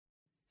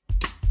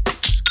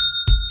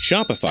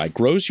Shopify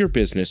grows your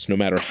business no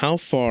matter how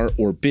far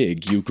or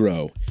big you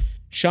grow.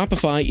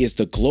 Shopify is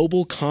the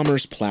global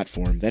commerce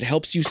platform that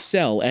helps you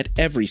sell at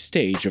every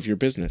stage of your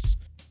business.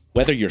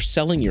 Whether you're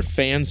selling your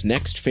fans'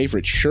 next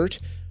favorite shirt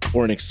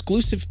or an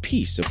exclusive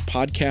piece of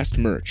podcast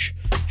merch,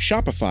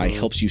 Shopify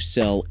helps you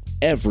sell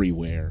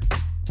everywhere.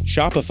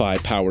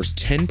 Shopify powers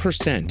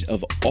 10%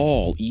 of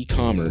all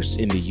e-commerce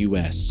in the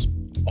U.S.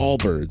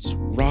 Allbirds,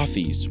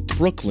 Rothy's,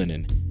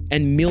 Brooklinen,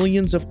 and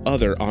millions of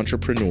other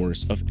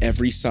entrepreneurs of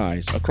every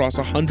size across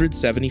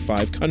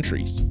 175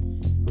 countries.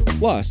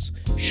 Plus,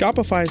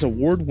 Shopify's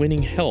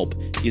award-winning help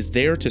is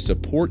there to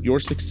support your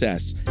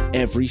success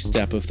every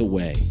step of the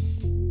way.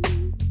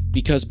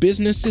 Because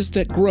businesses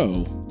that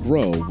grow,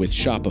 grow with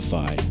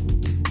Shopify.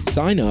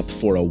 Sign up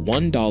for a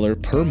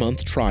 $1 per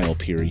month trial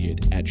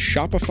period at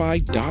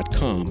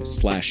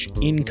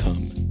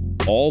shopify.com/income,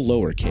 all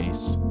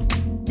lowercase.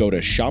 Go to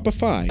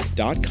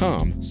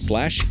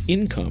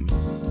shopify.com/income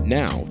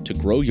now to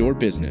grow your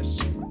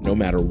business, no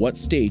matter what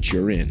stage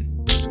you're in.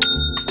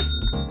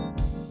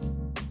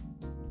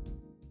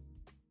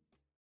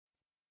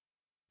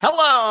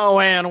 Hello,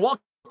 and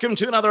welcome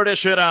to another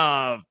edition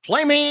of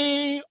Play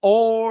Me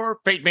or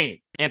Fade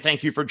Me. And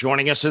thank you for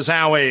joining us as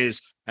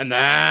always. And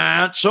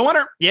that's a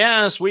winner.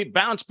 Yes, we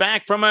bounced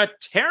back from a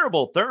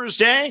terrible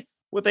Thursday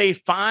with a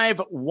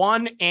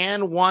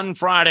 5-1-1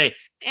 Friday.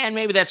 And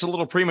maybe that's a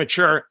little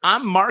premature.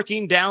 I'm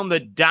marking down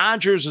the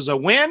Dodgers as a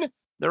win.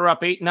 They're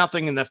up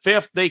 8-0 in the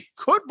fifth. They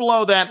could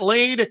blow that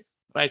lead,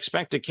 but I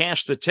expect to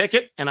cash the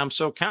ticket. And I'm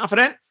so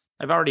confident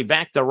I've already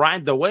backed the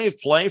Ride the Wave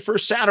play for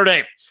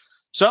Saturday.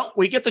 So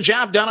we get the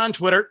job done on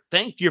Twitter.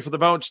 Thank you for the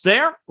votes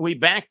there. We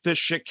backed the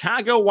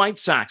Chicago White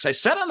Sox. I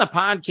said on the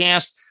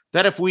podcast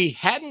that if we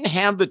hadn't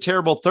had the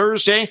terrible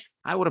Thursday,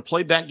 I would have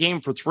played that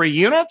game for 3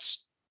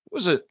 units. It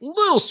was a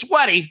little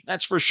sweaty,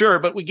 that's for sure,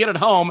 but we get it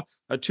home,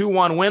 a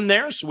 2-1 win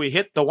there. So we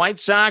hit the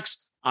White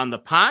Sox on the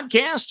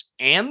podcast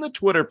and the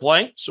Twitter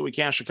play. So we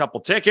cash a couple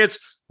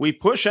tickets. We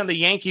push on the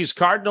Yankees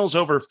Cardinals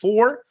over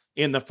 4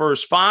 in the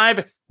first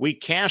 5. We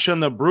cash on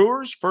the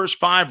Brewers first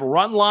 5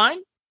 run line.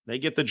 They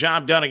get the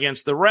job done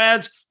against the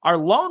Reds. Our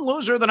lone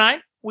loser of the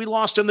night, we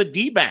lost in the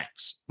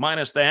D-backs,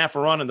 minus the half a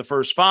run in the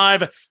first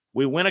 5.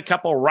 We win a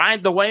couple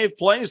Ride the Wave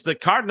plays. The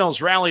Cardinals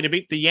rally to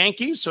beat the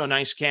Yankees, so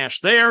nice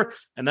cash there.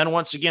 And then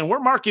once again, we're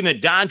marking the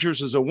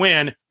Dodgers as a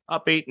win,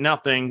 up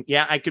 8-0.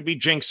 Yeah, I could be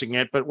jinxing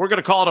it, but we're going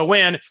to call it a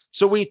win.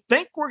 So we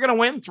think we're going to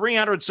win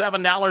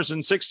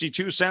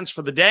 $307.62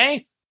 for the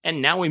day.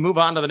 And now we move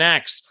on to the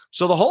next.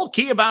 So the whole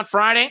key about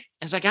Friday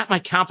is I got my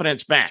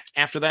confidence back.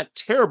 After that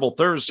terrible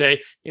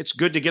Thursday, it's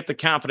good to get the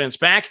confidence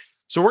back.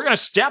 So we're going to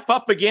step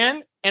up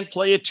again and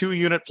play a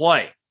 2-unit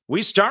play.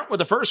 We start with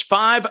the first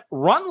 5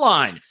 run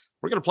line.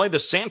 We're going to play the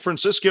San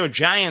Francisco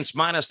Giants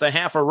minus the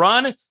half a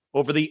run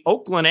over the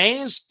Oakland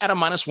A's at a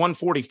minus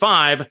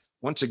 145,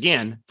 once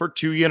again for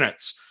 2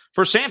 units.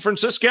 For San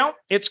Francisco,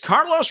 it's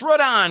Carlos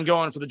Rodon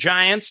going for the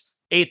Giants,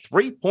 a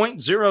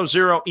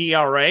 3.00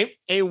 ERA,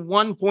 a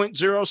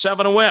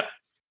 1.07 whip.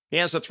 He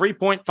has a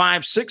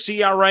 3.56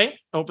 ERA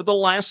over the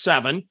last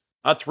 7,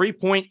 a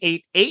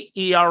 3.88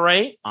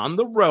 ERA on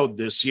the road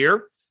this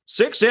year,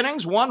 6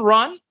 innings, 1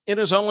 run in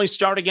his only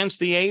start against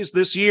the A's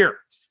this year.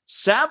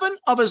 7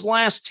 of his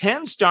last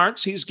 10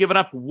 starts, he's given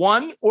up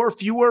 1 or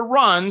fewer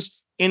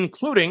runs,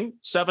 including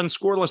 7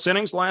 scoreless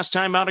innings last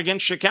time out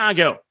against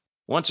Chicago.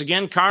 Once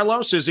again,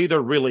 Carlos is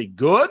either really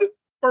good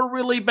or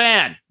really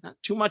bad. Not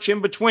too much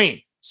in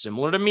between.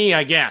 Similar to me,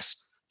 I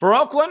guess. For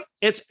Oakland,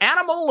 it's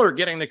Adam Oler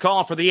getting the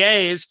call for the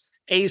A's,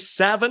 a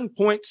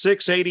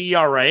 7.68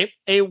 ERA,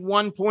 a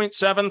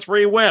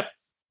 1.73 whip.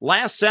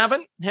 Last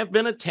 7 have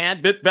been a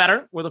tad bit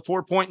better with a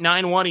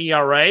 4.91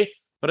 ERA,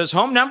 but his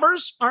home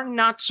numbers are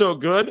not so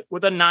good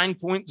with a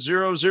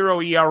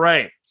 9.00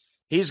 ERA.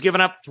 He's given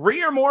up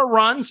 3 or more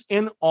runs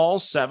in all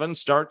 7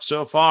 starts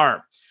so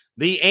far.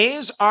 The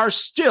A's are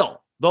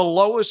still the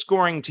lowest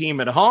scoring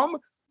team at home.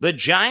 The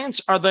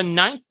Giants are the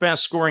 9th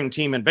best scoring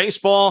team in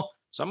baseball.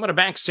 So I'm going to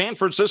back San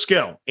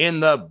Francisco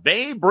in the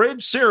Bay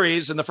Bridge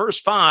Series in the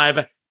first 5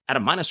 at a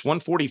minus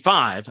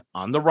 145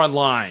 on the run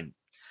line.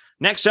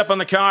 Next up on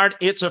the card,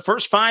 it's a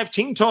first 5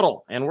 team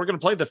total, and we're going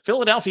to play the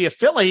Philadelphia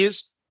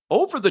Phillies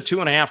over the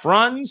 2.5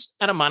 runs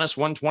at a minus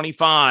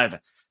 125.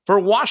 For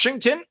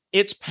Washington,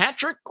 it's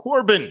Patrick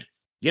Corbin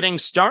getting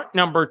start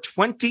number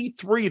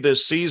 23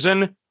 this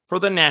season for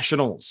the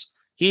Nationals.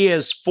 He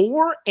is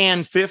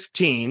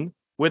 4-15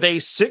 with a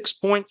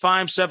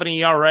 6.57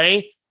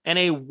 ERA and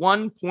a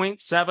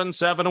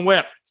 1.77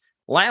 whip.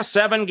 Last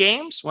 7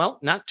 games, well,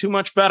 not too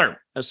much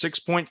better, a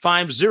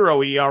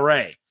 6.50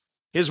 ERA.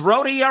 His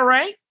road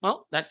ERA,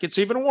 well, that gets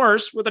even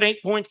worse with an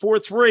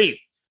 8.43.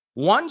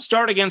 1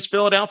 start against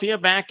Philadelphia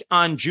back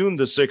on June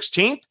the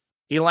 16th.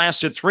 He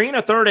lasted 3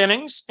 1/3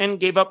 innings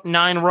and gave up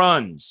 9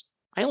 runs.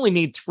 I only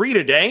need 3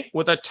 today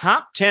with a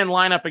top 10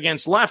 lineup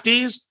against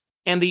lefties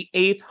and the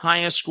 8th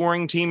highest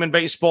scoring team in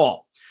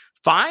baseball.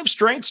 5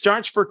 straight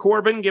starts for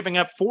Corbin, giving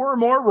up 4 or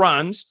more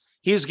runs.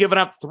 He's given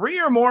up 3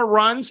 or more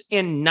runs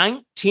in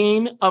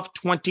 19 of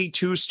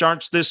 22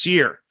 starts this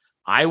year.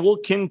 I will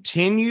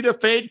continue to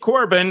fade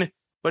Corbin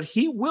but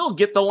he will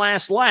get the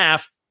last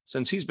laugh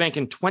since he's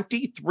banking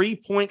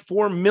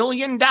 $23.4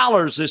 million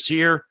this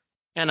year,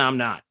 and I'm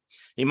not.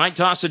 He might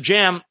toss a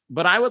gem,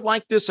 but I would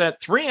like this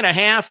at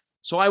 3.5,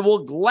 so I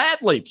will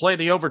gladly play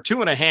the over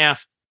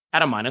 2.5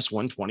 at a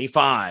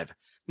 -125.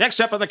 Next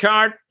up on the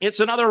card, it's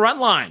another run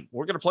line.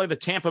 We're going to play the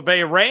Tampa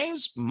Bay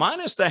Rays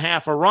minus the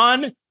half a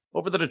run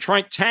over the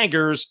Detroit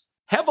Tigers,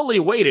 heavily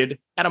weighted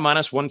at a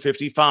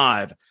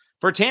 -155.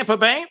 For Tampa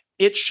Bay,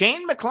 it's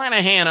Shane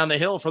McClanahan on the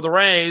hill for the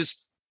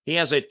Rays. He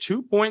has a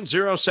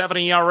 2.07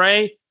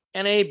 ERA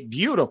and a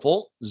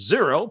beautiful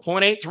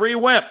 0.83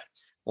 whip.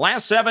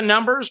 Last 7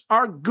 numbers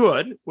are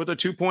good with a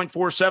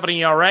 2.47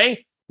 ERA.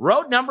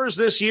 Road numbers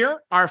this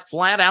year are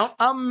flat out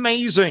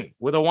amazing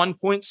with a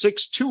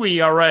 1.62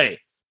 ERA.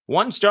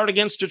 1 start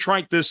against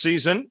Detroit this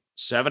season,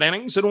 7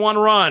 innings and 1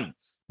 run.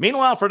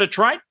 Meanwhile, for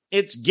Detroit,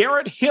 it's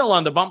Garrett Hill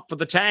on the bump for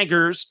the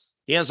Tigers.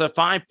 He has a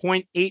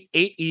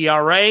 5.88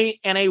 ERA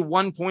and a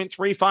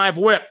 1.35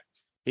 whip.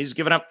 He's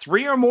given up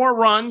 3 or more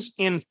runs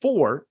in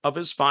 4 of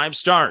his 5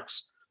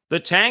 starts. The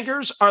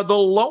Tigers are the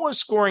lowest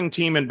scoring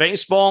team in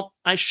baseball.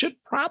 I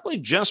should probably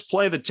just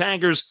play the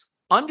Tigers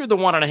under the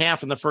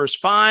 1.5 in the first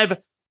 5,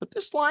 but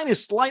this line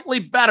is slightly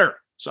better.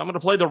 So I'm going to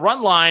play the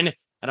run line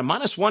at a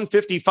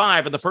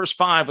 -155 in the first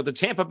 5 with the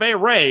Tampa Bay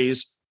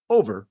Rays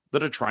over the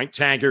Detroit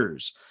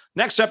Tigers.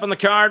 Next up on the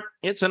card,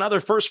 it's another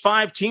first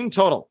 5 team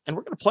total, and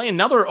we're going to play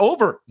another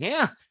over.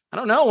 Yeah, I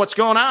don't know what's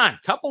going on.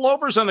 Couple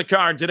overs on the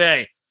card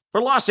today.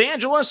 For Los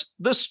Angeles,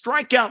 the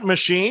strikeout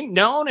machine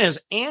known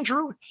as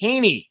Andrew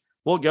Heaney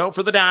will go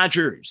for the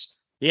Dodgers.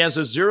 He has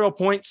a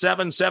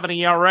 0.77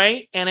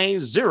 ERA and a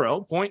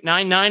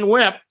 0.99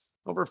 whip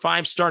over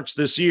 5 starts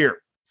this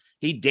year.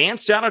 He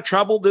danced out of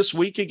trouble this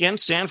week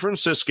against San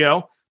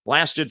Francisco,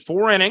 lasted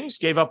 4 innings,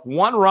 gave up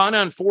 1 run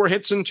on 4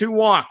 hits and 2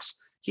 walks.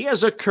 He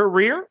has a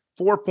career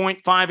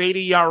 4.58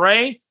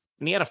 ERA,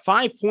 and he had a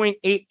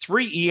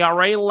 5.83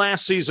 ERA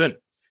last season.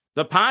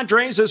 The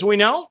Padres, as we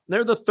know,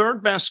 they're the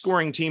 3rd best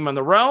scoring team on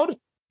the road,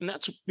 and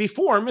that's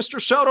before Mr.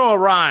 Soto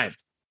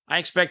arrived. I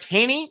expect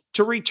Heaney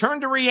to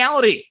return to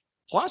reality.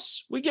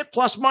 Plus, we get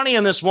plus money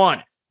in this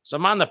one. So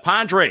I'm on the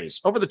Padres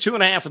over the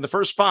 2.5 in the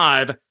first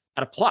 5 at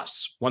a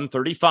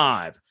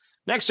 +135.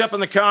 Next up on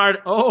the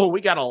card,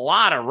 we got a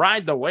lot of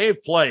ride the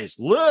wave plays.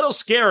 Little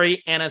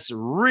scary, and it's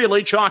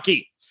really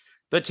chalky.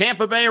 The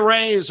Tampa Bay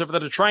Rays over the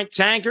Detroit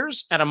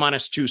Tigers at a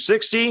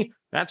 -260.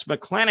 That's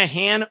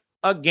McClanahan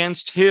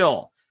against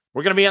Hill.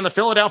 We're going to be on the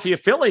Philadelphia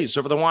Phillies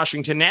over the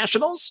Washington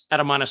Nationals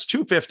at a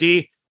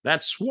 -250.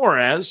 That's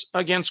Suarez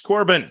against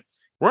Corbin.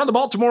 We're on the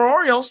Baltimore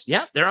Orioles.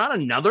 Yeah, they're on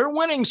another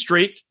winning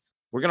streak.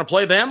 We're going to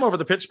play them over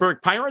the Pittsburgh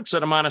Pirates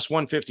at a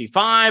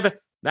 -155.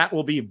 That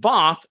will be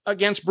Voth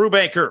against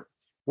Brubaker.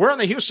 We're on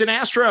the Houston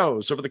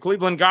Astros over the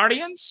Cleveland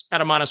Guardians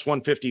at a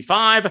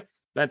 -155.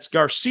 That's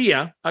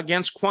Garcia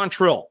against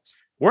Quantrill.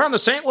 We're on the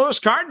St. Louis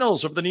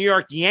Cardinals over the New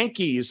York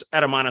Yankees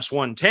at a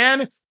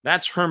 -110.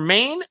 That's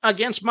Hermain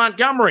against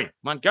Montgomery.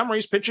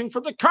 Montgomery's pitching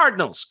for the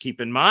Cardinals,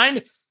 keep in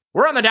mind.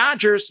 We're on the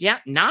Dodgers. Yeah,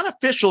 not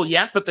official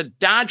yet, but the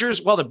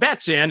Dodgers, the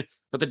bet's in,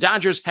 but the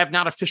Dodgers have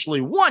not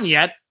officially won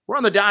yet. We're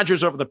on the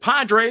Dodgers over the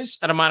Padres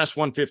at a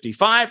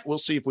 -155. We'll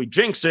see if we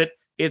jinx it.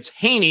 It's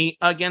Heaney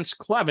against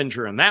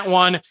Clevenger in that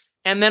one.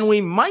 And then we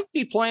might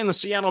be playing the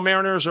Seattle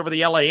Mariners over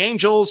the LA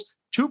Angels.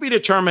 To be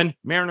determined.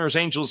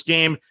 Mariners-Angels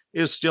game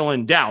is still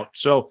in doubt.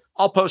 So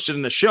I'll post it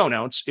in the show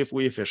notes if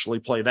we officially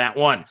play that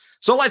one.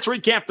 So let's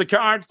recap the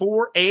card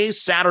for a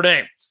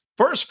Saturday.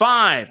 First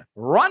 5,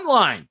 run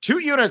line, 2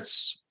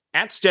 units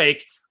at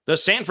stake. The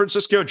San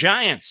Francisco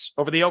Giants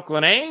over the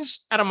Oakland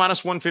A's at a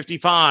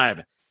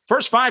 -155.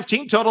 First 5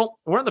 team total,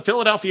 we're in the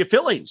Philadelphia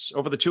Phillies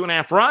over the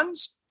 2.5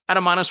 runs at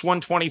a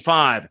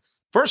 -125.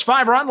 First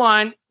 5 run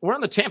line, we're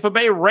in the Tampa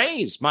Bay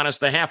Rays minus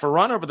the half a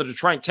run over the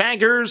Detroit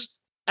Tigers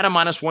at a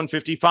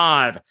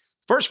 -155.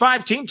 First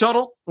 5 team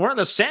total, we're in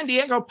the San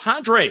Diego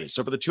Padres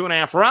over the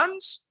 2.5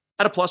 runs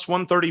at a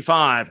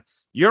 +135.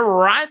 Your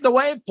ride the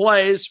wave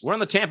plays, we're in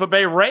the Tampa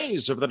Bay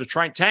Rays over the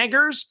Detroit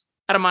Tigers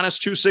at a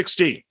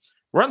 -260.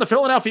 We're on the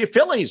Philadelphia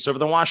Phillies over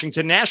the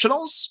Washington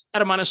Nationals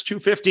at a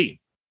 -250.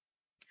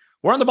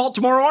 We're on the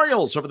Baltimore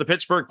Orioles over the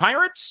Pittsburgh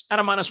Pirates at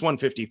a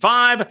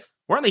 -155.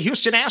 We're on the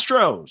Houston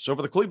Astros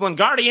over the Cleveland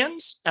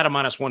Guardians at a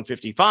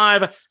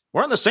 -155.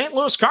 We're on the St.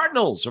 Louis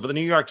Cardinals over the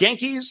New York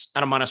Yankees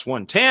at a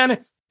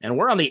 -110. And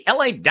we're on the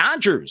LA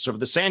Dodgers over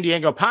the San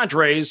Diego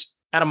Padres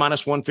at a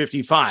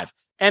 -155.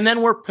 And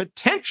then we're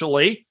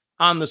potentially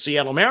on the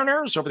Seattle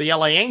Mariners over the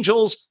LA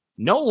Angels.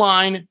 No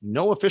line,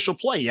 no official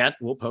play yet.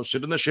 We'll post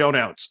it in the show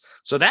notes.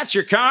 So that's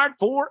your card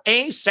for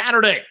a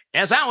Saturday.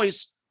 As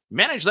always,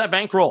 manage that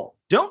bankroll.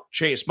 Don't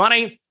chase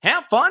money.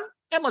 Have fun,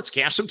 and let's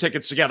cash some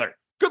tickets together.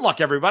 Good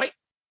luck, everybody.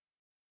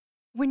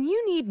 When you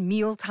need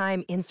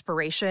mealtime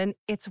inspiration,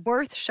 it's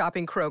worth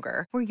shopping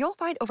Kroger, where you'll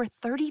find over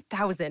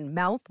 30,000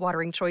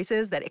 mouth-watering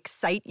choices that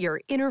excite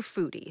your inner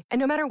foodie. And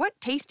no matter what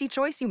tasty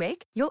choice you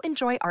make, you'll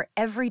enjoy our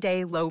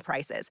everyday low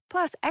prices,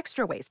 plus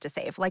extra ways to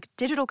save, like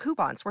digital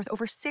coupons worth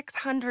over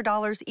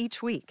 $600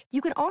 each week.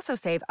 You can also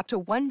save up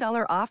to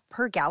 $1 off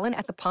per gallon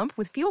at the pump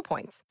with fuel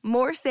points.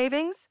 More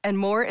savings and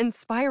more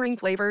inspiring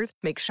flavors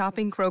make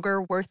shopping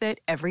Kroger worth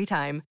it every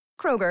time.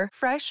 Kroger,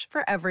 fresh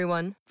for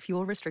everyone.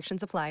 Fuel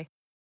restrictions apply.